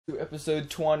To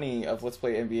episode 20 of Let's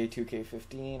Play NBA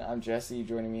 2K15. I'm Jesse,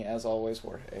 joining me as always,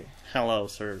 Jorge. Hello,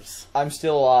 sirs. I'm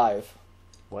still alive.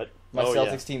 What? My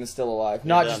Celtics team is still alive.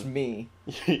 Not just me.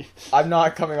 I'm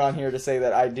not coming on here to say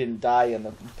that I didn't die in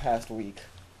the past week.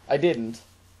 I didn't.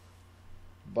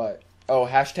 But, oh,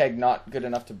 hashtag not good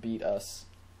enough to beat us.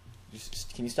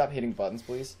 Can you stop hitting buttons,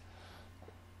 please?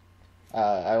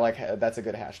 That's a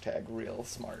good hashtag. Real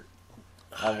smart.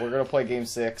 We're going to play game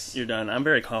 6. You're done. I'm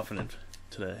very confident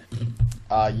today.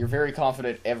 You're very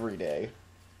confident every day.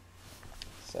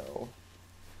 So...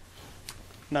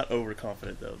 Not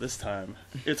overconfident, though. This time,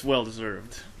 it's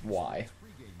well-deserved. Why?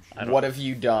 What have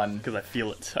you done? Because I feel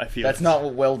it. I feel That's it. not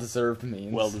what well-deserved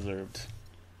means. Well-deserved.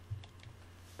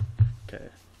 Okay.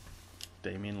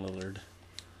 Damian Lillard.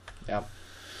 Yep.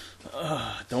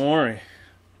 Don't worry.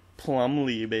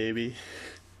 Plumlee, baby.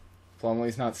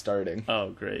 Plumlee's not starting.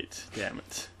 Oh, great. Damn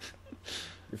it.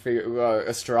 You figure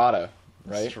Estrada,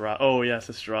 right? Oh, yes,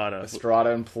 Estrada.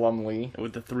 Estrada and Plumlee.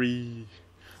 With the three.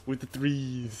 With the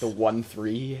threes. The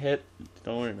 1-3 he hit.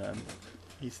 Don't worry, man.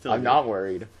 He's still I'm not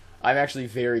worried. I'm actually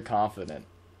very confident.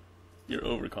 You're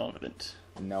overconfident.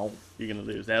 No. You're gonna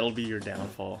lose. That'll be your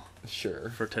downfall. Sure.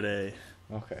 For today.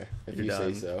 Okay. If You're you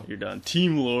done. say so. You're done.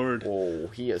 Team Lord. Oh,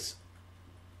 he is...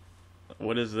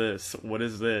 What is this? What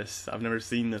is this? I've never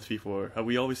seen this before. Have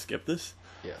we always skipped this?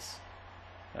 Yes.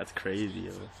 That's crazy,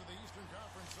 yo.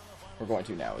 We're going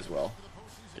to now as well.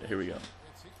 Okay, here we go.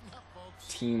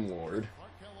 Team Lord.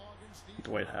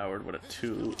 Dwight Howard, what a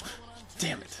 2.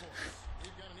 Damn it.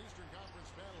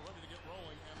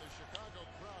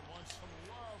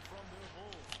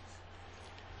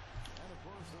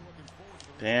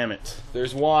 Damn it.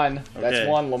 There's one. Okay. That's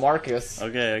one. LaMarcus.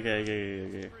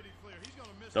 Okay.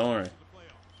 Don't worry.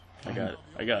 I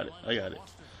got it.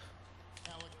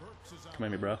 Come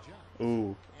at me, bro.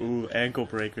 Ooh, ankle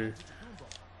breaker.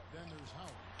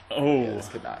 Oh.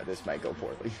 Yeah, this might go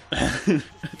poorly.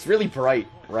 It's really bright,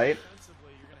 right?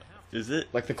 Is it?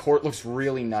 Like, the court looks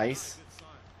really nice.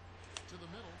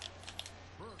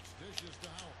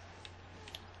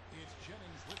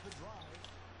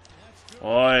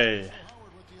 Oi.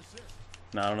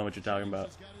 No, I don't know what you're talking about.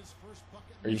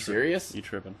 Are you serious? You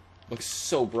tripping. Looks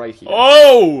so bright here.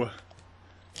 Oh!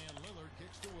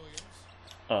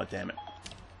 Oh, damn it.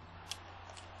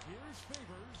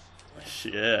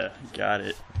 Yeah, got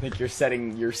it. I think you're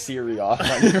setting your Siri off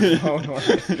on your phone.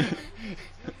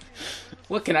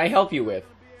 What can I help you with?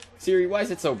 Siri, why is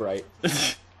it so bright?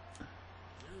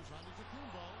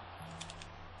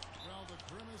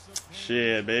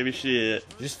 Shit, baby, shit.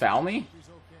 You just foul me?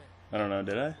 I don't know,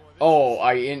 did I? Oh,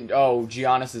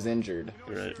 Giannis is injured.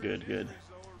 Right, good.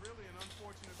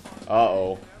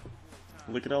 Uh-oh.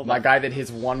 Look at all My that. guy that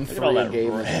hits 1-3 a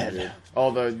game is red. injured.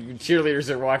 Oh, the cheerleaders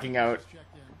are walking out.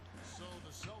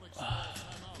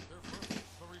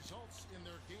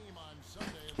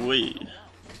 Wait.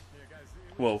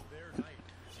 Whoa.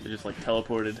 They just like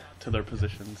teleported to their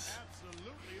positions.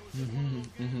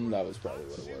 That was probably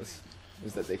what it was.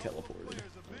 Is that they teleported.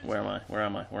 Where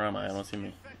am I? I don't see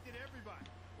me.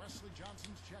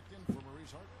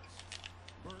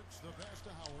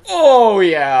 Oh,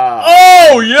 yeah!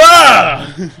 Oh,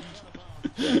 yeah!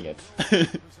 Dang it.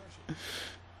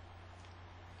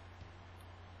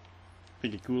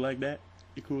 Think you cool like that?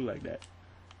 You cool like that?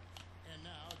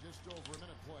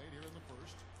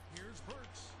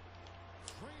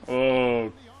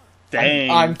 Oh, dang.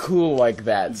 I'm cool like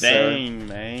that, sir. Dang,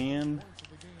 man.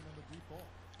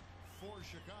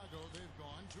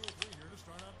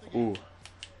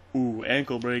 Ooh,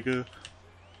 ankle breaker.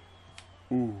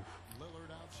 Ooh.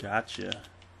 Gotcha.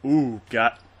 Ooh,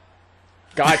 Gotcha.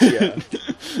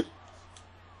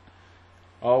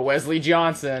 Oh, Wesley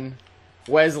Johnson.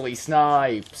 Wesley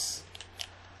Snipes.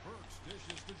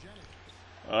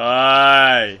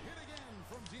 Aye.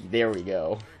 There we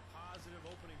go.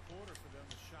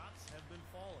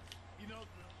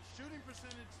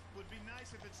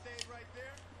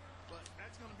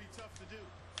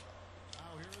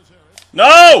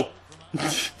 No!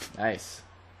 Nice.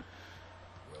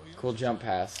 Cool jump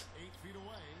pass.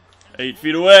 8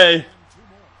 feet away.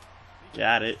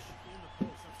 Got it.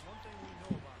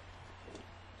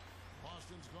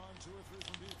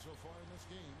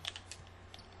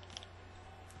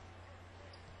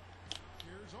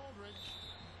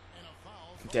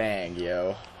 Dang,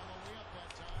 yo.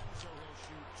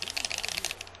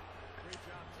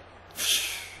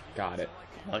 Got it.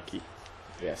 Lucky.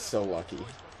 Yeah, so lucky.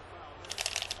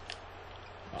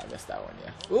 Oh, I missed that one,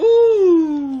 yeah.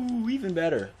 Ooh, even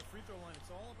better.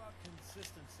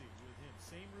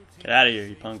 Get out of here,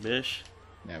 you punk bitch.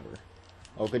 Never.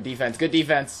 Oh, good defense. Good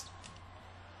defense.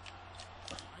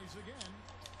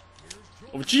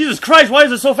 Oh, Jesus Christ, why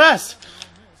is it so fast?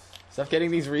 Stop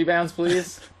getting these rebounds,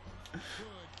 please.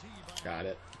 Got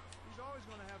it. He's always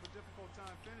going to have a difficult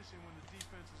time finishing when the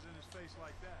defense is in his face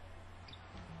like that.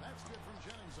 That's good from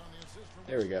Jennings on the assist from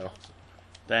There we go.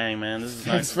 Dang, man, this is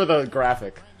Thanks for the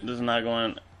graphic. This is not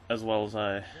going as well as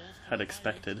I had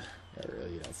expected. Yeah,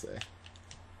 really, you don't say.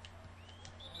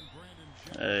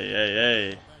 Hey, hey,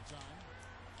 hey.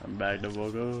 I'm back to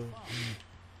Bogo.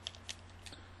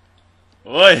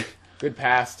 Oi! Good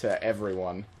pass to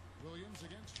everyone.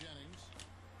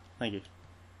 Thank you.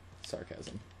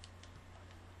 Sarcasm.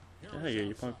 Yeah,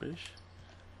 you punk bitch.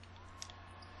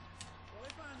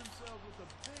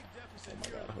 Oh my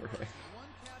god, Jorge.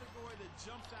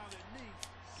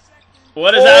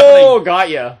 What is happening? Oh, got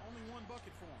ya.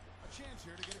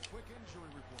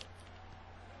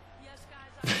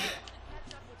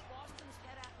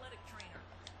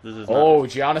 This is oh,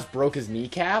 Giannis broke his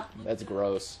kneecap? That's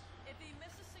gross.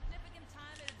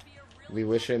 We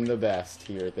wish him the best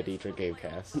here at the Dietrich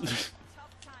Gamecast.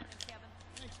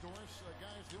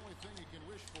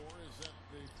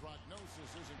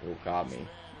 Oh, got me.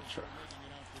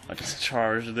 I just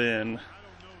charged in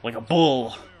like a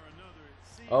bull.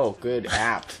 Oh, good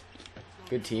apt.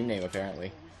 Good team name,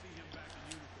 apparently.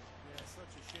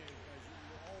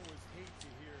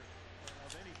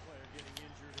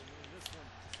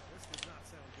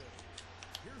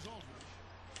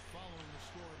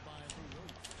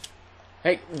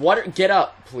 Hey, what? Get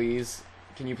up, please.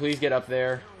 Can you please get up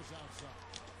there?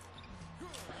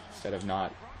 Instead of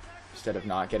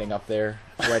not getting up there,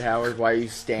 Dwight Howard. Why are you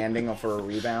standing for a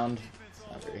rebound? It's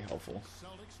not very helpful.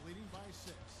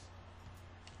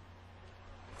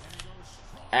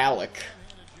 Alec.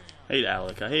 Hate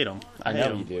Alec. I hate him. I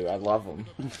know you do. I love him.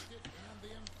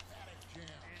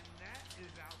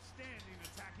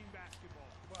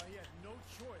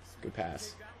 Good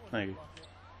pass. Thank you.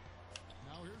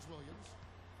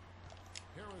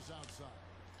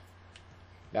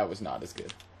 That was not as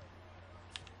good.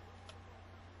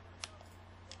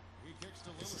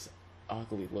 This is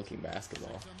ugly looking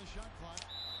basketball.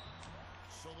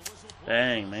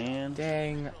 Dang, man.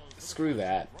 Dang. Screw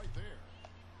that.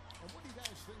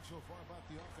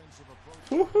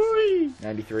 Woohoo!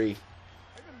 93.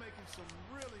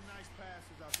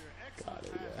 Got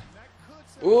it,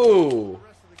 yeah. Ooh!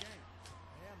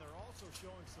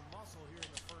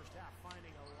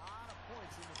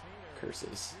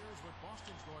 Curses.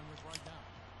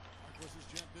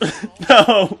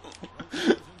 No!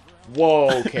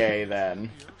 Whoa, okay then.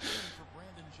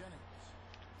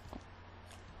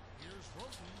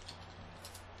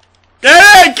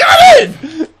 Get it! Got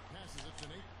it!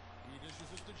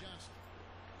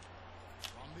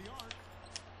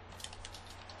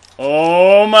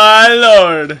 Oh my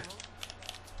lord!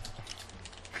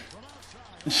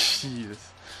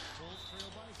 Jesus.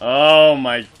 Oh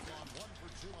my.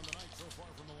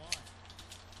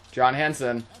 John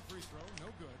Henson.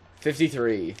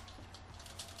 53.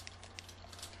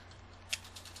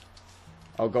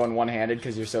 Oh, going one-handed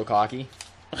because you're so cocky?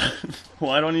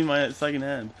 Well, I don't need my second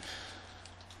hand.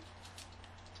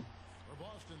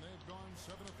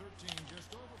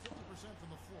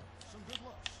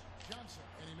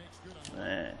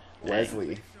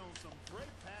 Wesley.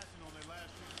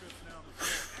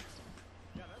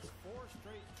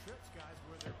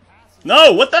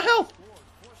 No, what the hell?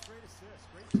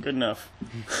 Good enough.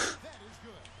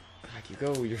 God, you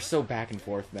go. You're so back and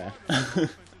forth, man.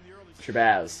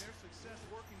 Shabazz.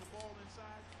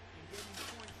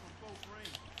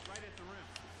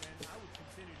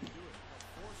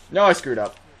 No, I screwed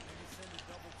up.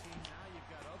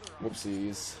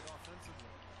 Whoopsies.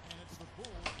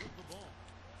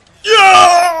 Yeah!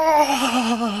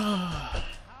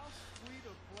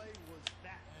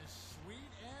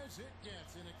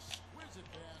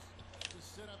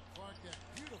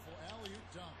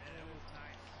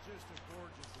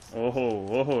 Oh,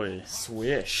 oh,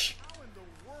 Swish.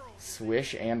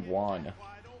 Swish and one.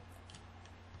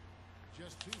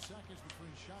 Just 2 seconds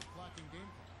between shot clock and game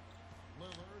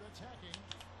clock. Lillard attacking.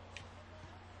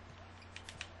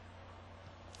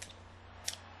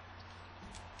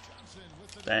 Johnson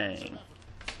with the dang.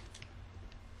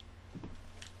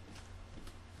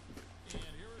 And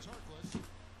here is Harkless.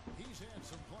 He's had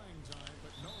some playing time,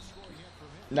 but no score yet from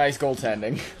him. Nice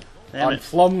goaltending. Damn On it.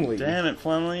 Plumlee. Damn it,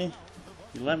 Plumlee.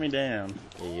 You let me down.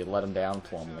 Yeah, you let him down,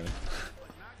 Plumlee.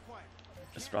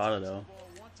 Estrada, though.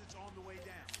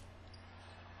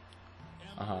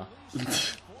 Uh-huh.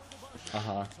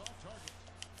 Uh-huh.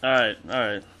 Alright,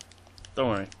 alright. Don't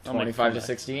worry. I'll make 25 to comeback.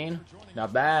 16?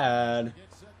 Not bad.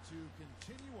 Get set to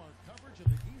continue our coverage of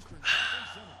the Eastern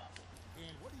Conference Center.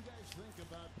 And what do you guys think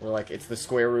about We're like, it's the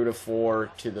square root of 4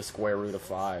 to the square root of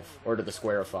 5. Or to the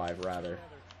square of 5, rather.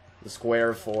 The square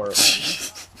of 4. Yeah,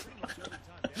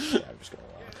 I'm just gonna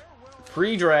walk.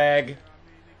 Pre-drag.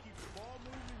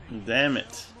 Damn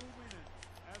it.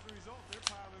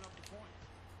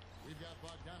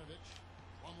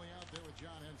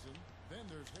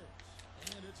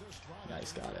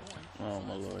 Nice, got it. Oh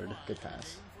my lord. Good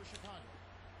pass.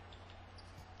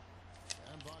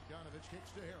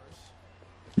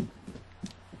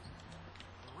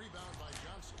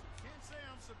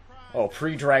 Oh,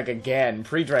 pre-drag again.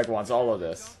 Pre-drag wants all of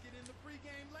this.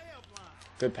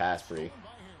 Good pass, Bree.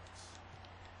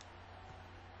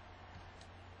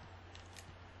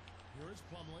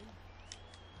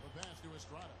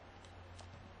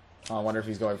 Oh, I wonder if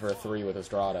he's going for a 3 with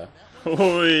Estrada.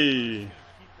 Oi!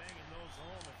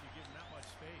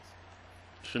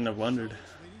 Shouldn't have wondered.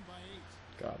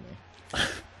 Got me.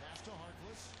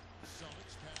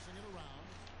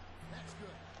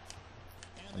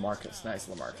 LaMarcus, nice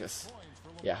LaMarcus.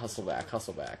 Yeah, hustle back,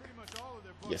 hustle back.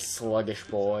 You sluggish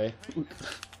boy.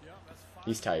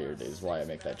 He's tired is why I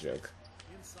make that joke.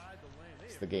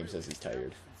 The game says he's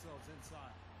tired.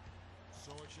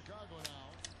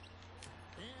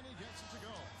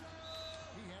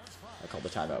 I called the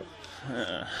timeout.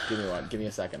 Give me one. Give me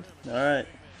a second. Alright.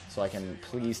 So I can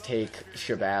please take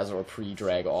Shabazz or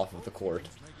pre-drag off of the court.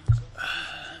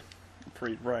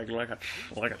 Pre-drag like a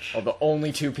Oh, the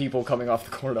only 2 people coming off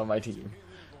the court on my team.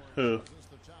 Who?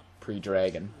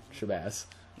 Pre-drag and Shabazz.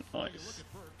 Nice.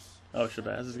 Oh,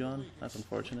 Shabazz is gone? That's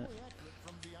unfortunate.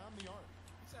 He's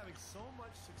having so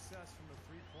much success from the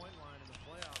three-point line in the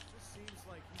playoffs. It just seems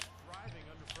like he's thriving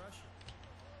under pressure.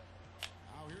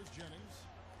 Now here's Jennings.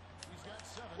 He's got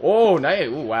 7. Oh, nice.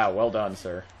 Ooh, wow. Well done,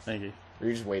 sir. Thank you. Were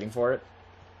you just waiting for it?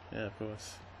 Yeah, of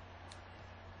course.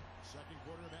 Second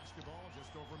quarter of basketball,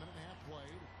 just over a minute and a half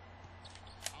played.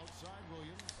 Outside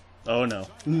Williams. Oh no.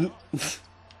 Rebound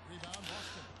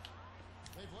Boston.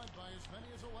 They've led by as many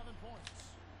as 11 points.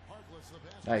 Harkless the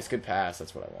pass. Nice. Good pass.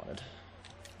 That's what I wanted.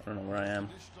 I don't know where I am.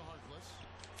 Dish to Harkless.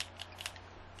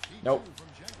 Nope. From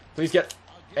Jennings. Please get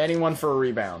anyone for a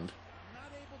rebound.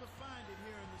 Not able to find it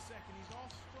here in the second. He's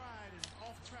off stride and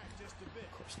off track just a bit.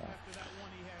 Of course not. After that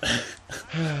one he had.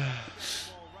 Ball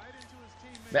right into his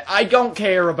teammate. I don't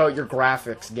care about your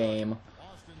graphics game.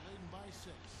 Boston leading by 6.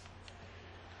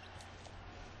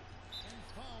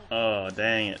 Oh,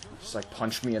 dang it. Just like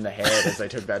punched me in the head as I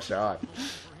took that shot.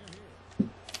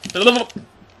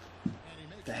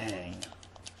 Dang.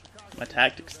 My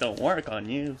tactics don't work on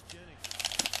you. He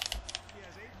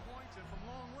has 8 points and from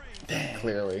long range. Dang.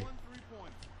 Clearly. 1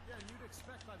 3-point. Yeah, and you'd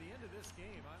expect by the end of this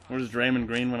game. Where's Draymond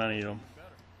Green when I need him?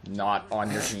 Not on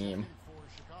your team. For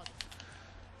Chicago.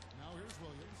 Now here's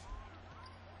Williams.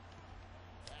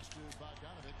 Pass to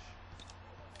Bogdanovich.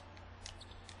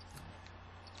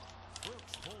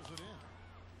 Brooks pulls it in.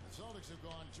 The Celtics have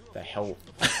gone 2 of The hell are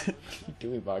you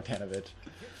doing, Bogdanovich? Kicks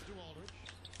to Aldridge.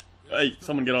 Hey,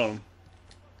 someone get on him.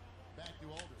 Back to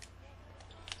Aldridge.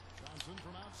 Johnson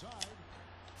from outside.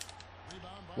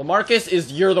 Rebound by LaMarcus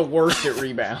is you're the worst at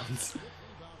rebounds.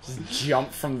 Just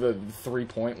jump from the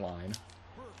 3-point line.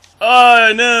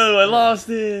 Oh no, I lost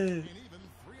it. an even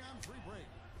 3-on-3 break.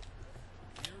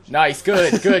 Nice,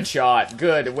 good shot.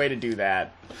 Good way to do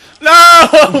that. No!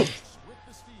 With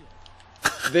the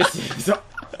steal. This is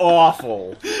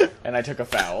awful. And I took a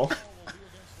foul. Will be against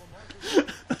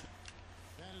LaMarcus.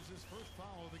 That is his first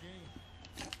foul of the game.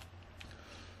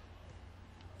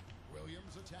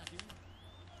 Williams attacking.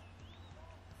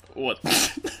 What?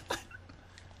 Pass to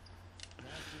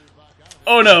Bogdanovich.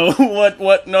 Oh no, what, no. Blows,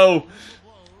 and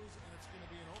it's going to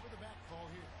be an over-the-back call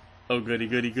here. Oh goody,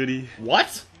 goody, goody. What?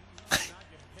 He's not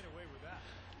going to hit away with that.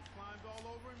 He climbed all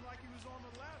over him like he was on the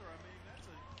ladder. I mean, that's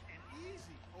an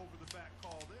easy over-the-back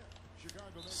call there. Chicago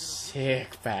making a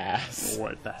Sick pass.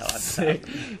 What the hell?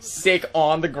 Sick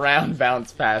on the ground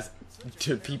bounce pass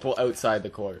to people outside the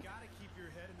court. got to keep your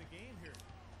head in the game here.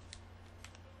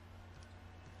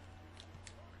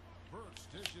 Burks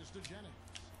dishes to Jennings.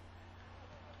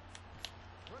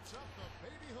 Puts up the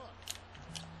baby hook.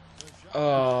 The shot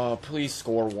Oh, please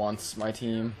score once, my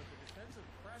team. the defensive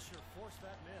pressure forced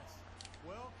that miss.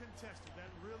 Well contested. That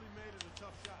really made it a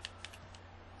tough shot.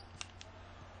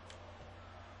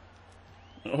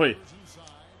 Oh, wait. Goes inside.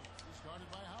 Discarded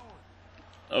by Howard.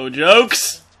 Oh,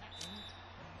 jokes.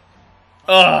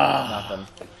 Ah. Nothing.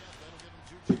 That'll give him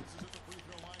 2 chances at the free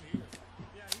throw line here.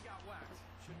 Yeah, he got whacked.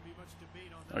 Shouldn't be much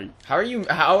debate on that. Are you- How are you?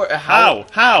 How?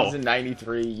 How? Is it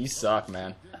 93? You suck,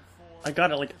 man. I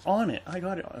got it like on it. I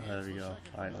got it. Oh, there we go.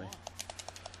 Finally.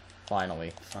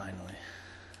 Finally. Finally.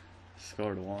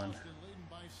 Scored 1. Boston leading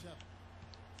by 7.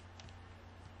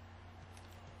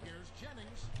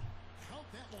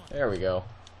 There we go.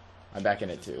 I'm back in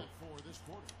it too.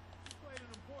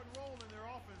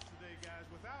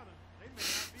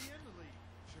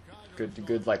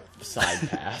 Good like side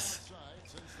pass.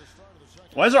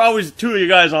 Why is there always 2 of you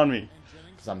guys on me?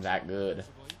 Because I'm that good.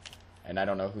 And I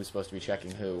don't know who's supposed to be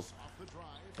checking who.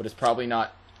 But it's probably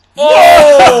not...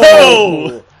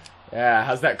 Oh! Yeah,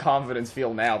 how's that confidence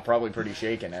feel now? Probably pretty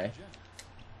shaken, eh?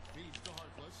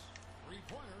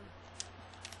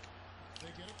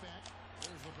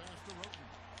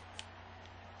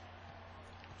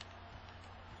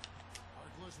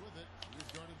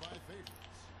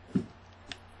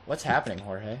 What's happening,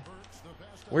 Jorge?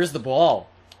 Where's the ball?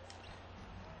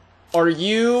 Are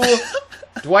you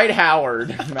Dwight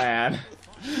Howard, man?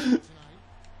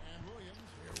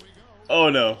 Oh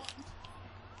no.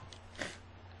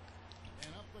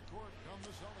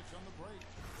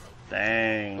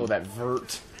 Dang. Oh, that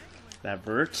vert. That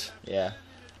vert? Yeah.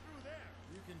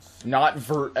 Not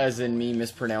vert as in me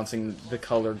mispronouncing the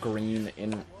color green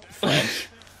in French.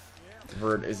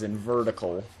 Vert is in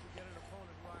vertical.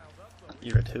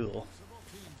 You're a tool.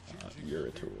 You're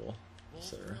a tool,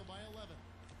 sir.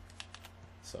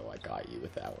 So I got you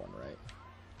with that one, right?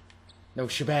 No,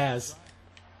 Shabazz.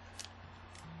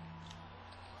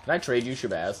 Can I trade you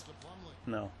Shabazz?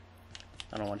 No.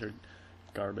 I don't want your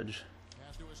garbage.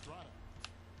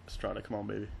 Estrada, come on,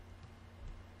 baby.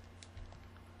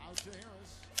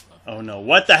 Oh no,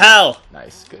 what the hell?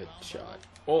 Nice, good shot.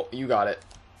 Oh, you got it.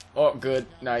 Oh, good,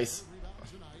 nice.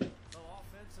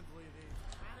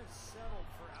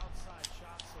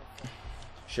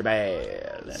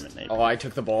 Shabazz. Oh, I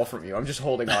took the ball from you. I'm just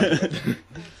holding on to it.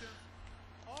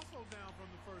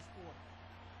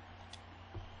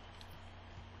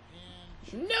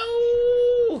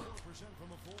 No!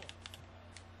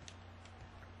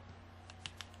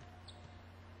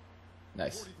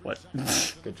 Nice. What?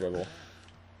 Good dribble.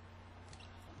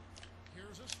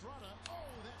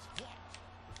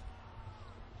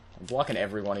 I'm blocking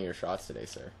every one of your shots today,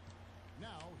 sir.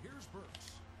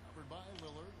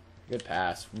 Good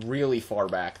pass. Really far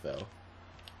back, though.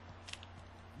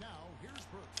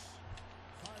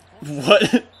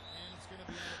 What?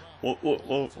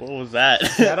 What was that?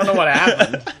 I don't know what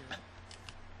happened.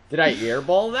 Did I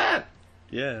airball that?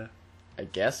 Yeah. I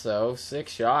guess so. 6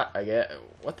 shot. I get.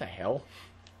 What the hell?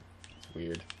 It's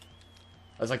weird.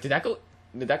 I was like, did that go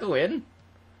in?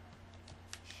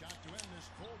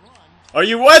 Are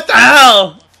you what the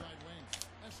hell?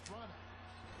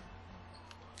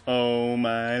 Oh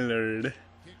my lord.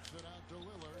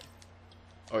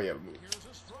 Oh yeah.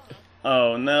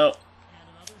 Oh no.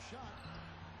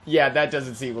 Yeah, that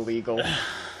doesn't seem illegal.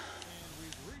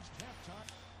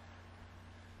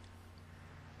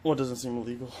 What doesn't seem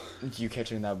illegal? You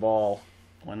catching that ball.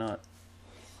 Why not?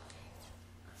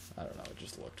 I don't know, it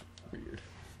just looked weird.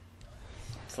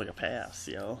 It's like a pass,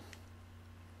 yo.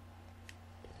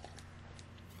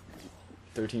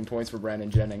 13 points for Brandon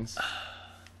Jennings.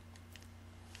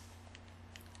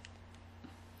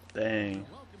 Dang.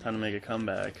 Time to make a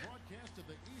comeback.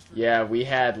 Yeah, we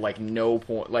had like no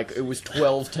point. Like it was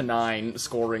 12-9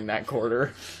 scoring that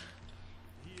quarter.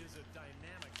 He is a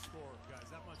dynamic scorer, guys.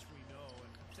 That much we know.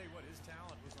 And I'll tell you what, his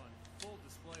talent was on full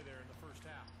display there in the first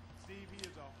half. Steve, he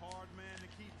is a hard man to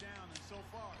keep down, and so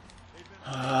far they've been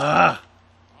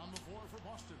on the floor for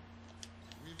Boston.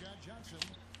 We've got Johnson.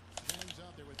 Jennings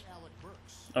out there with Alec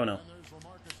Burks. Oh no. And there's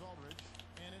LaMarcus Aldridge.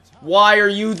 And it's Why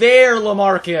are you there,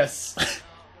 LaMarcus?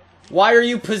 Why are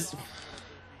you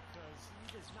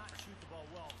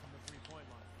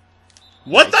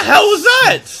What the hell was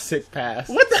that? Sick pass.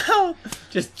 What the hell?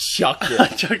 Just chucked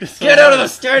it. Chucked it so Get out of hard.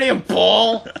 the stadium,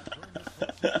 ball! Tell you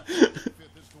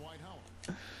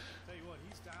what,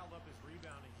 he's dialed up his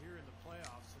rebounding here in the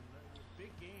playoffs, and the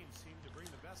big games seem to bring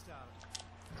the best out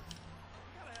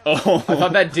of him. I Oh.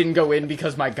 thought that didn't go in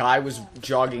because my guy was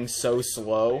jogging so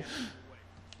slow.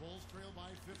 Bulls trail by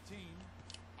 15.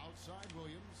 Outside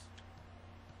Williams.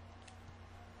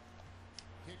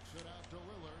 Kicks it out to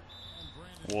Lillard. And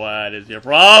Brandon What is your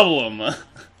problem? I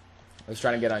was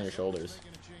trying to get on your shoulders.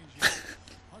 making a change here.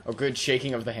 Oh, good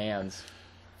shaking of the hands.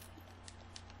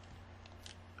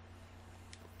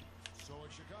 So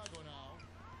it's Chicago now.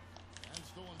 And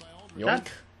stolen by Aldridge. Yoink.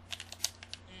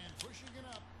 And pushing it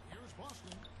up. Here's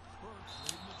Boston. Burks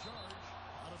leading the charge.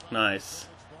 Out of bounds. Nice.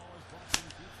 Celtics ball as Boston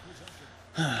keeps possession.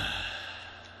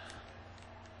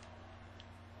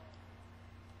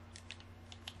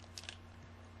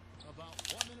 About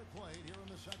 1 minute played here in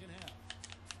the second half.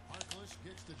 Harkless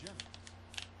gets to Jennings.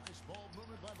 Nice ball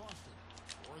movement by Boston.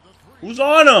 For the three. Who's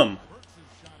on him? Burks'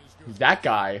 shot is good. That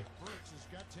guy. Burks has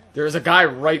got 10. There's a guy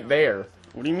right there.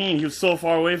 What do you mean? He was so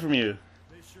far away from you.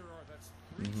 They sure are. That's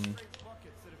 3 straight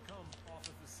buckets that have off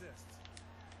of assists.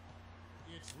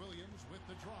 It's Williams with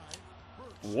the drive.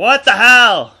 Burks. What the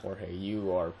hell? Jorge,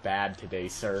 you are bad today,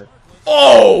 sir.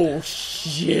 Oh,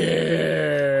 shims.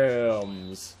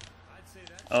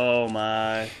 Oh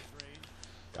my.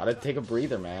 Gotta take a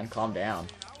breather, man. Calm down.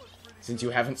 Since you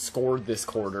haven't scored this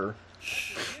quarter.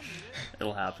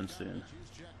 It'll happen soon.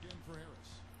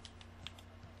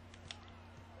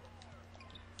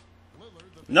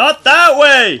 Not that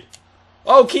way!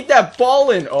 Oh, keep that ball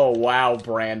in. Oh, wow,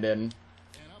 Brandon.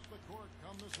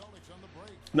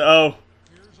 No.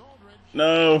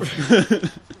 No. Boy, they've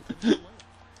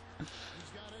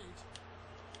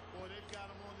got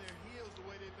him on their heels the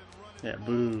way they've been running. Yeah, the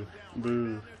boo. ball down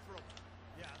Boo. their throat.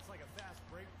 Yeah, it's like a fast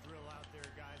break drill out there,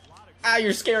 guys. A lot of Ah,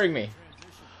 you're scaring me.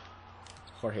 transition.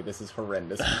 Jorge, this is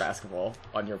horrendous basketball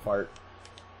on your part.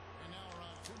 And now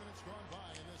around 2 minutes gone by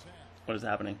in this half. What is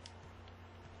happening?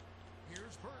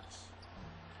 Here's Burks.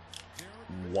 Derek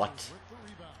What with the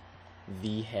rebound.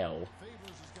 the hell?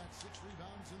 Favors has got 6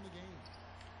 rebounds in the game.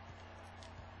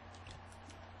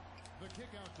 The kick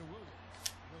out to Williams.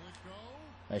 Will it go?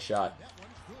 Nice shot. That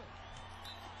one's good.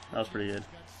 That was pretty good.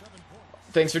 Got 7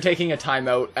 points. Thanks for taking a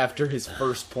timeout after his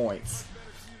first points.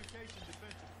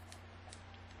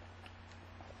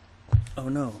 Oh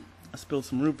no. I spilled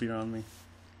some root beer on me.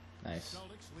 Nice.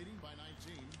 Celtics leading by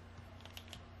 19.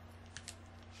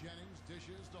 Jennings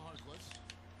dishes to Harkless.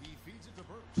 He feeds it to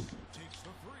Burks. Takes the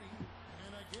three.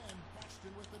 And again,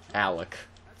 Boston with the try. Alec.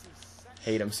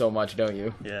 Hate him so much, don't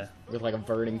you? Yeah. With like a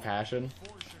burning passion.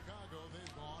 For Chicago,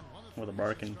 they've gone 1 of With a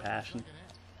barking passion.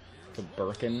 To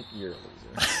Birkin, you're a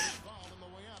loser. foul on the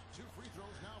way up. 2 free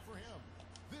throws now for him.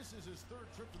 This is his 3rd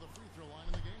trip to the free throw line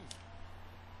in the game.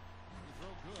 Free throw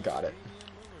good. Got it.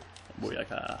 Damian Lillard.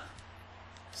 Booyaka.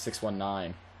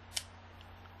 619.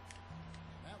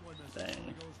 That one Dang.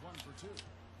 essentially goes 1 for 2. The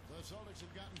Celtics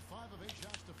have gotten 5 of 8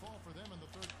 shots to fall for them in the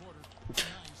 3rd quarter.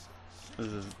 Nice.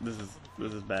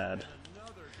 This is bad.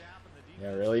 Another gap in the defense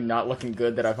Yeah, really not looking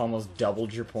good that I've almost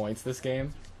doubled your points this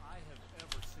game. I have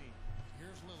ever seen.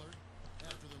 Here's Lillard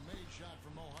after the made shot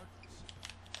from Mo Harkless.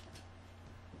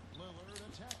 Lillard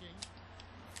attacking.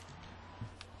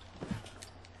 And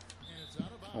it's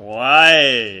out of bounds.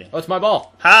 Why? Oh, it's my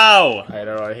ball. How? I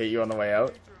don't know, I hit you on the way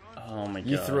out. Oh my god.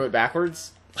 You threw it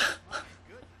backwards? Here's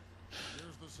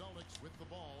the Celtics with the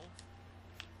ball.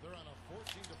 They're on a 14-4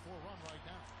 run right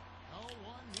now. Oh,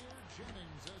 one near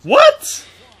Jennings. As What?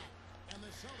 and the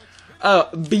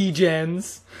Celtics hit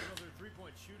B-Gens. Well, their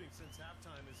three-point shooting since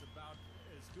halftime is about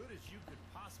as good as you could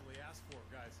possibly ask for,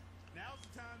 guys. Now's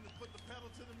the time to put the pedal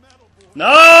to the metal, boys.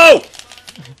 No!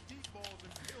 Find those deep balls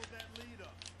and build that lead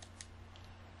up.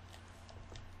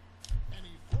 and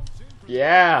he floats in for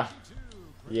Yeah. the 22.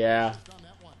 Yeah. Just on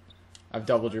that one. I've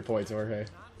doubled your points, Jorge. Not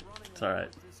running It's alright.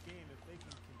 this game if they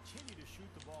can continue to shoot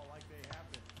the ball like they have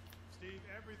been. Steve,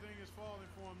 everything is falling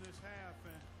for them this half,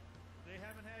 and they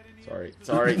haven't had any.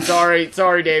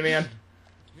 Sorry, Damian.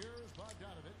 Here's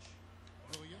Bogdanovich.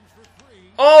 Williams for 3.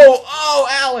 Oh,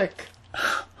 Alec.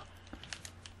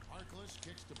 Harkless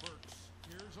kicks to Burks.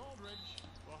 Here's Aldridge.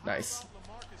 Nice.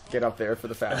 Get up there for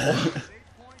the foul. 8 points,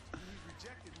 and he's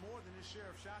rejected more than his share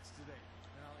of shots today.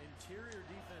 Now, interior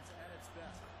defense at its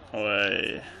best.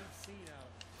 Way. We've seen out of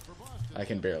it. For Boston, I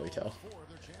can barely tell. 4 of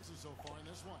their chances so far in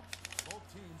this one. Both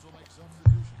teams will make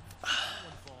substitutions. That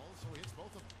one falls, so he hits both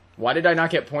of them. Why did I not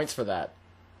get points for that?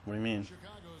 What do you mean?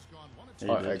 Chicago's gone 1 of 2.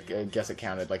 Yeah, Oh, you did. I guess it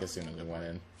counted like as soon as it went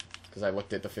in. Because I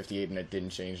looked at the 58 and it didn't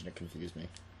change and it confused me.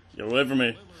 Get away from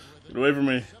me. Get away from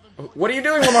me. What are you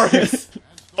doing, Lamarcus?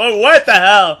 Oh, what the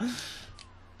hell?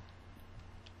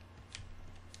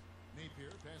 Napier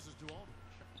passes to Aldridge.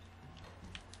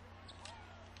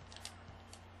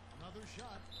 Another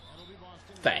shot. That'll be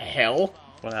Boston. The hell?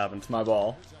 What happened? It's my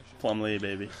ball. Plumlee,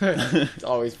 baby. It's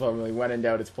always Plumlee. When in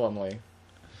doubt, it's Plumlee.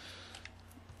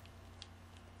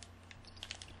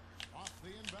 Off the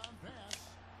inbound pass.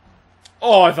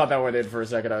 Oh, I thought that went in for a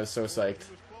second. I was so psyched. It was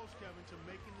close, Kevin, to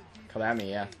making the defense Come at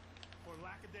me, yeah. for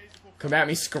lackadaisical. Come at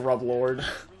me, scrub lord. Really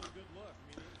good look.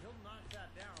 I mean, he'll knock that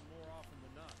down more often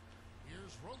than not.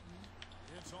 Here's Roten.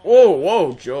 It's all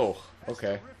Whoa, Joe.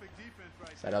 Okay. Terrific defense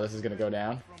right Is that how this is going to go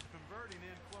down? from converting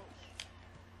in close.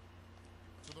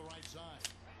 to the right side.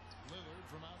 Lillard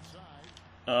from outside.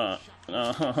 No.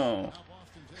 Now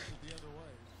Boston takes it the other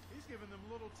way. He's giving them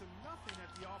little to nothing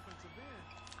at the offensive end.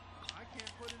 I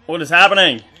can't put it in. What is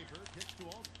happening? Napier kicks to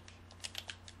Aldridge.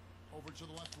 Over to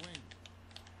the left wing.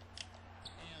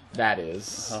 And That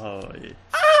is. Oh, yeah. Roten's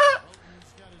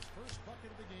got his first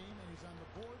bucket of the game, and he's on the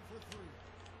board for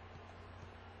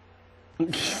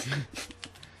 3.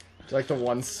 Do you like the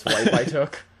one swipe I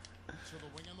took? To the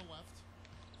wing on the left.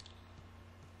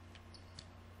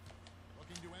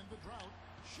 drought.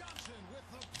 Johnson with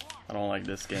the block. I don't like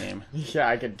this game. Yeah,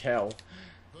 I can tell.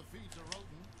 The feed to Roten.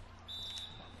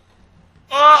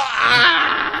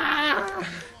 Ah! Line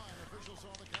official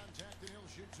saw the contact and he'll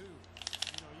shoot two.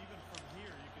 You know, even from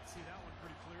here, you could see that one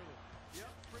pretty clearly. Yep,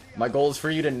 pretty My goal is for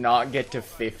you to not get to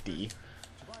 50.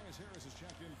 Tobias Harris is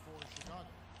checked in for Chicago.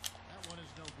 That one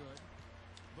is no good.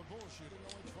 The Bulls shooting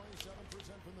only 27%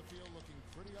 from the field, looking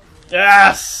pretty ugly.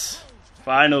 Yes!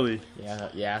 Finally. Yeah,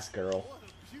 yes, girl. What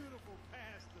a beautiful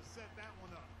pass to set that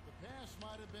one up. The pass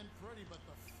might have been pretty, but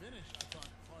the finish, I thought,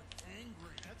 looked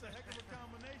angry. That's a heck of a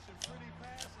combination. Pretty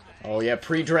pass and a Oh yeah,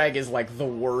 pre-drag is like the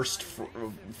worst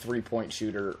three-point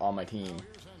shooter on my team.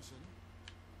 Here's Henson.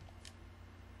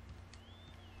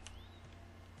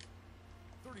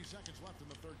 30 seconds left in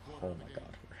the third quarter Oh of the my game.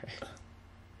 god.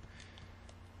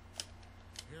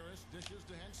 Harris dishes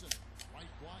to Henson. Right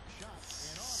block shot.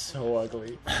 And off. So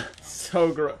ugly.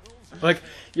 So gross. Like,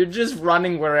 you're just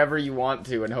running wherever you want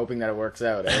to and hoping that it works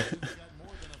out, eh? Got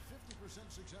more than a 50%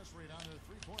 success rate on their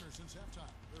three-pointers since halftime.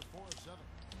 They're 4 of 7.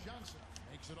 Johnson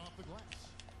makes it off the glass.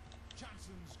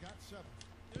 Johnson's got 7.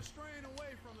 They're straying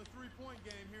away from the three-point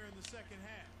game here in the second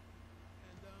half.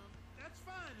 And that's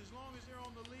fine as long as they're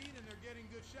on the lead and they're getting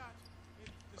good shots.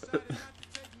 They decided not to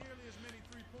take nearly as many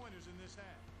three-pointers in this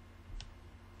half.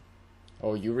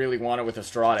 Oh, you really want it with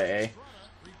Estrada, eh?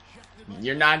 Rejected by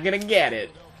You're not gonna get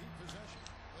it. they'll keep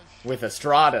possession. With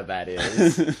Estrada, that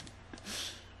is. From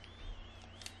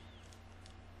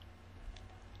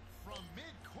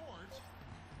mid-court,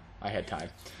 I had time.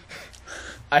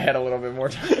 I had a little bit more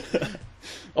time.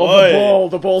 Oh, Oi. the Bull!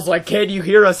 The Bull's like, can you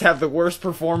hear us have the worst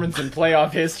performance in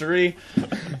playoff history?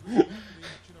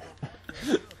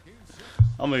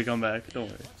 I'll make a comeback. Don't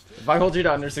worry. If I hold you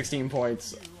to under 16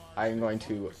 points, I'm going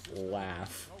to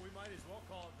laugh. Oh, we might as well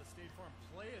call it the State Farm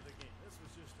play of the game. This was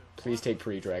just a Please take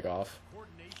pre-drag off.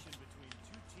 coordination between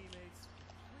two teammates,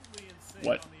 completely in sync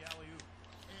What? on the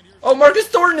alley-oop. Oh, Marcus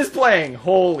Thornton is playing!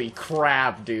 Holy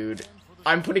crap, dude.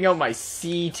 I'm putting out my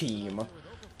C team. with Okafor.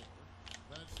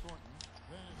 Then it's Thornton.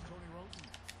 Then it's Tony Roten.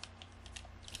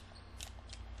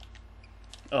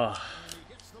 Ugh. And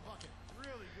he gets the bucket.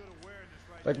 Really good awareness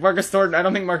right Like, Marcus Thornton, I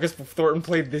don't think Marcus Thornton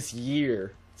played this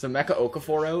year. So Mecca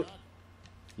Okafor out?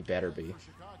 He better be. For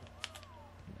Chicago.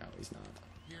 No, he's not.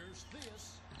 Here's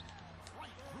Theus. Right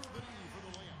through the knee for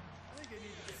the layup. I think they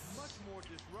need to get much more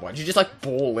disruptive. Why'd you just, like,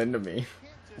 bowl into me?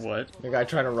 What? The guy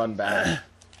trying to run back.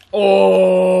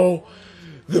 Oh!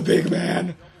 The big man!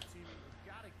 Double teaming. We've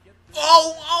got to get this.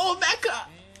 Oh, Mecca!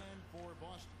 And for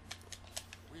Boston,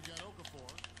 we've got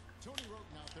Okafor. Tony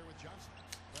Roten out there with Johnson.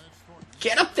 Then it's Thornton.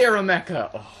 Get up there, Emeka!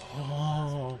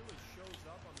 Oh. Really shows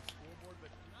up on the scoreboard, but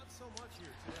not so much here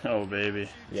today. Oh, baby.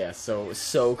 Yeah,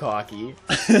 so cocky. Indicates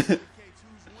who's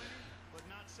winning, but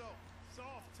not so.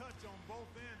 Soft touch on both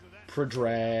ends of that.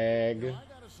 Pre-drag. I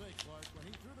gotta say, Clark, when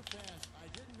he threw the pass, I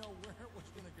didn't know where it was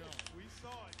gonna go. We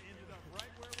saw it ended up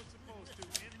right where it was supposed to,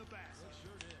 in the basket. It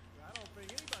sure did. I don't think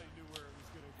anybody knew where it was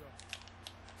going to go.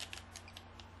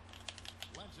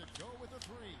 Lets it go with a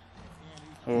 3.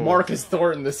 And he Oh. Marcus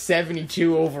Thornton, the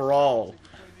 72 overall. You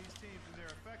play these teams and their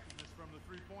effectiveness from the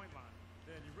three-point line.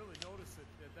 Then you really notice it.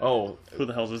 That Oh, Who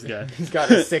the hell's this guy? he's got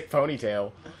a sick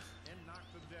ponytail. and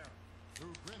knocked them down. threw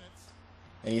Grinitz.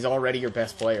 And he's already your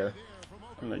best player. There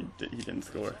from Okafor. No, he didn't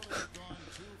score. Gone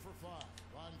 2 for 5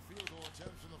 on field goal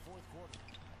attempts in the fourth quarter.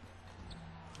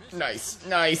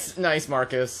 Nice,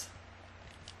 Marcus.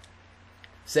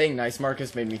 Saying nice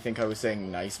Marcus made me think I was saying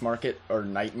nice market or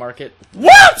night market.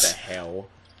 What the What? hell?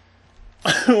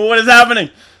 What is happening?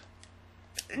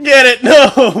 Get it?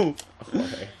 No!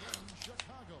 Okay,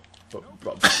 Chicago.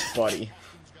 buddy.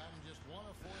 Boston's gotten just 1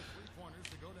 of 4 3-pointers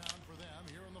to go down for them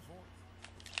here in the fourth.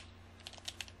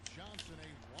 Johnson,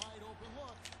 a wide open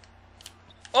look.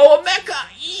 Oh, Emeka!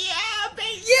 Yeah,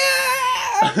 baby!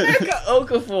 Yeah! Emeka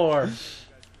Okafor!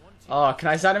 Oh, can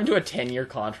I sign him to a 10-year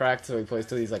contract so he plays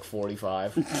till he's like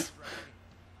 45?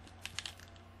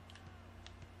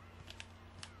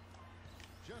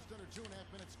 Just under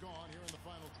 2.5 minutes gone here in the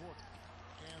final quarter.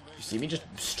 And they You see me just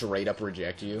straight up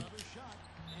reject you? another shot,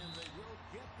 and they will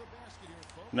get the basket here,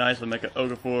 folks. Nice, Lameka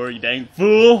Okafor, you dang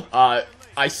fool!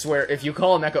 I swear, if you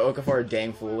call Emeka Okafor a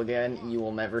dang fool again, you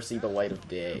will never see the light of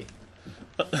day.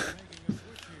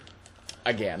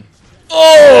 Again.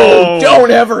 Oh!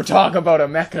 Don't ever talk about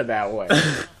Emeka that way.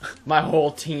 My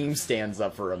whole team stands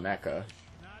up for Emeka.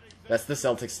 That's the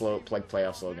Celtics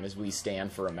playoff slogan, is we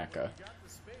stand for Emeka.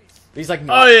 He's like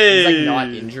not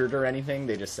Oi! injured or anything,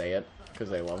 they just say it because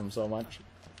they love him so much.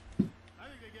 I think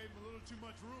they gave him a little too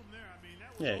much room there. I mean,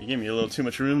 that was Yeah, you gave me a little too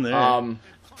much room there. that one down.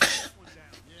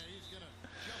 Yeah, he's gonna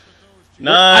jump at those two.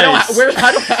 nice!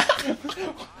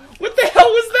 what the hell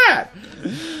was that?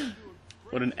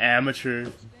 amateur.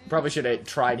 Probably should have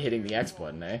tried hitting the X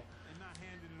button, eh? And not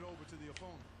handing it over to the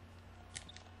opponent.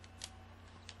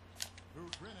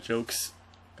 Jokes.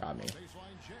 Got me.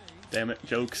 Damn it,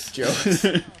 jokes. Jokes.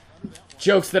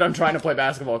 Jokes that I'm trying to play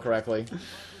basketball correctly.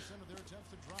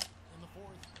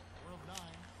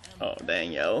 Oh,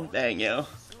 dang yo. Dang yo.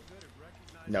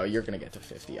 No, you're gonna get to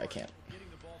 50. I can't.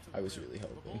 I was really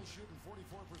hoping.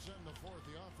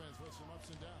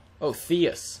 Oh,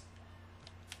 Theus.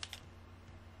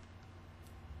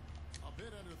 A bit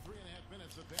under 3.5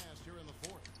 minutes have passed here in the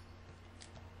fourth.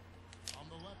 On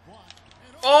the left block.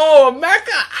 And Oh,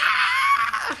 Mecca!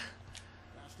 Ah!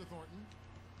 pass to Thornton.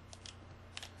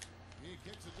 He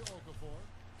kicks it to Okafor.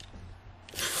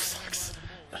 Sucks.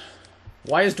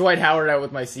 Why is Dwight Howard out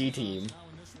with my C team? Now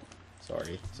in this one.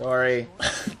 Sorry. Sorry.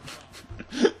 That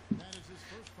is his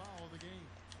first foul of the game.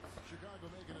 Chicago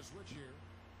making a switch here.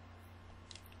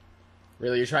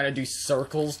 Really, you're trying to do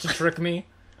circles to trick me?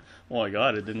 Oh, I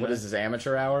got it, didn't What I? is this,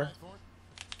 amateur hour?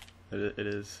 It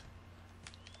is.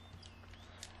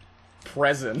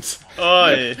 Present.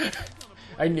 Oi!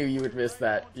 I knew you would miss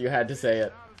that. You had to say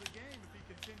it. Out of the game if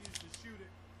he continues to shoot it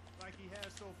like he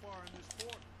has so far in this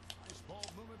quarter. This ball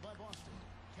movement by Boston.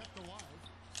 Kept alive.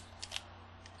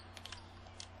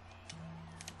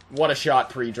 What a shot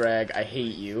pre-drag. I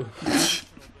hate you. But it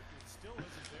still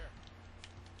isn't there.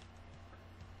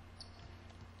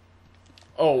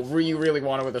 Oh, you really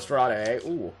want it with Estrada, eh?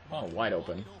 Ooh. Oh, wide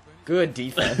open. Good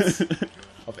defense.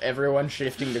 Of everyone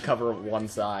shifting to cover one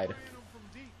side. Playing them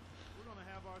from deep. We're gonna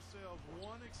have ourselves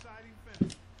one exciting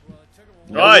finish. Well, it took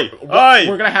him a Oi! Oi!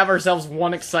 We're gonna have ourselves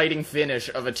one exciting finish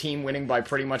of a team winning by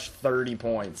pretty much 30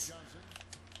 points.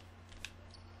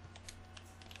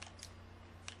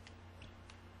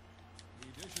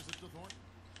 He dishes it to Thornton.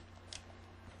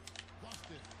 Lost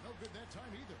it. No good that time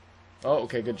either. Oh,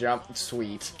 okay, good jump.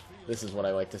 Sweet. This is what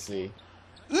I like to see.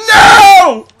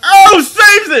 No! Oh,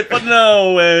 saves it! But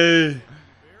no way. very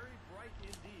bright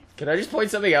indeed. Can I just point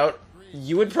something out?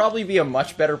 You would probably be a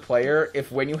much better player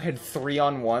if when you had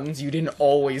 3-on-1s, you didn't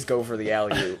always go for the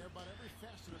alley-oop.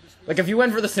 Like, if you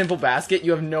went for the simple basket,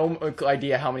 you have no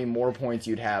idea how many more points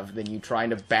you'd have than you trying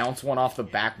to bounce one off the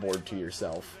backboard to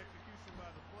yourself. Execution by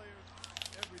the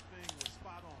players. Everything was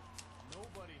spot on.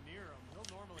 Nobody near him.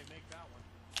 He'll normally make that one.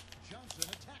 Johnson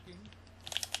attacking.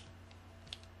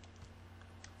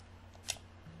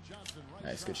 Johnson right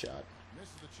Nice, good shot.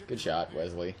 misses the chip. Good shot,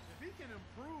 Wesley. If he can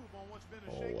improve on what's been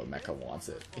a Oh, shaky Emeka game wants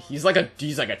it. so far, He's like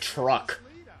a truck.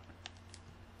 lead out.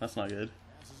 That's not good.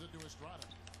 Passes it to Estrada.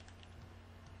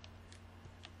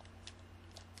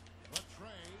 But Trey.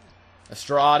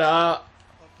 Estrada. Of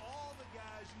all the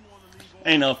guys you want to leave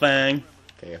on Ain't no thing.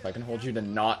 Okay, if I can hold you to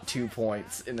not 2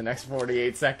 points in the next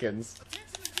 48 seconds.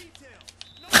 attention to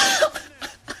detail.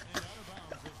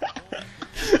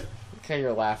 Okay,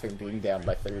 you're laughing being down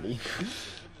by 30.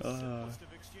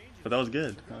 But that was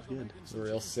good. That was good. It's a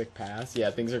real sick pass. Yeah,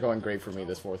 things are going great for me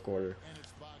this fourth quarter. And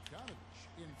it's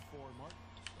Bogdanovich in for Mark.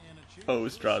 And a chance. Oh,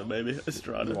 Estrada, baby. You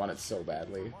Estrada. want it so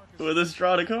badly. With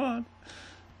Estrada, come on.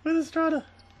 With Estrada.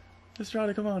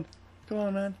 Estrada, come on. Come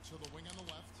on, man. To the wing on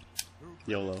the left.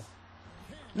 YOLO.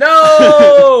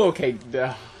 No! Okay,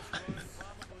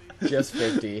 just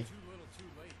 50. Too little, too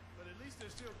late. But at least they're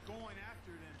still going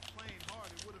after it and playing hard.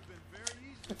 It would have been very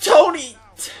easy. Tony!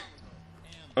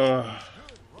 Ugh.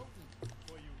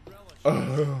 Boy, you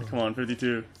relish Come on, 52.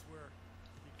 where you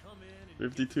come in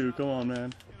and 52, come on,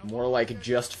 man. More like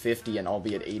just 50 and I'll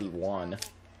be at 81. tough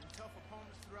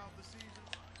opponents throughout the season.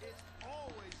 It's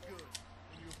always good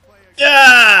when you play a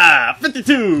Yeah!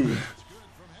 52!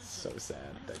 So sad.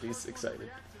 That he's excited. to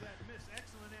that miss.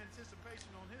 Excellent anticipation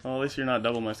on his Well, at least you're not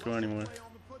double my score anymore. play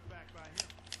on the putback by him.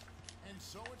 And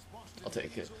so it's Boston. I'll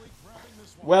take it. easily grabbing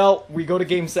this one. Well, we go to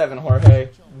game 7, Jorge.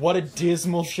 What a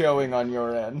dismal showing on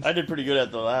your end. I did pretty good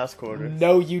at the last quarter.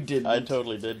 No, you didn't. I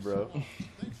totally did, bro.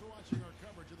 Thanks for watching our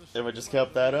coverage of the If I just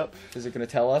kept that up. Is it going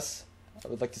to tell us? I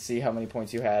would like to see how many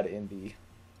points you had in the...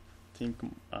 Team.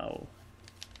 Ow.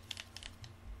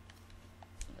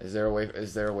 Is there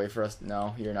a way for us?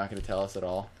 No, you're not going to tell us at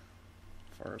all.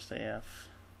 First half.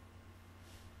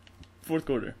 Fourth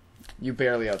quarter. You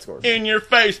barely outscored. In your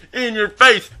face! In your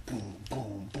face! Boom,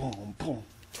 boom, boom, boom.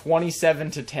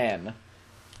 27-10.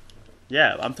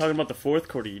 Yeah, I'm talking about the fourth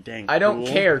quarter, you dang I don't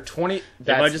fool. care. 20.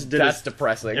 That's, just did that's it-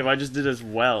 depressing. If I just did as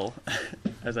well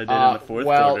as I did in the fourth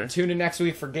well, quarter. tune in next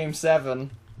week for game 7.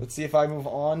 Let's see if I move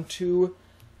on to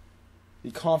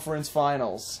the conference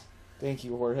finals. Thank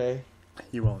you, Jorge.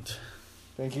 You won't.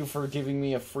 Thank you for giving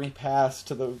me a free pass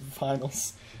to the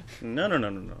finals. No.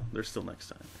 There's still next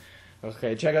time.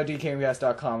 Okay, check out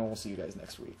dkmgas.com and we'll see you guys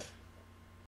next week.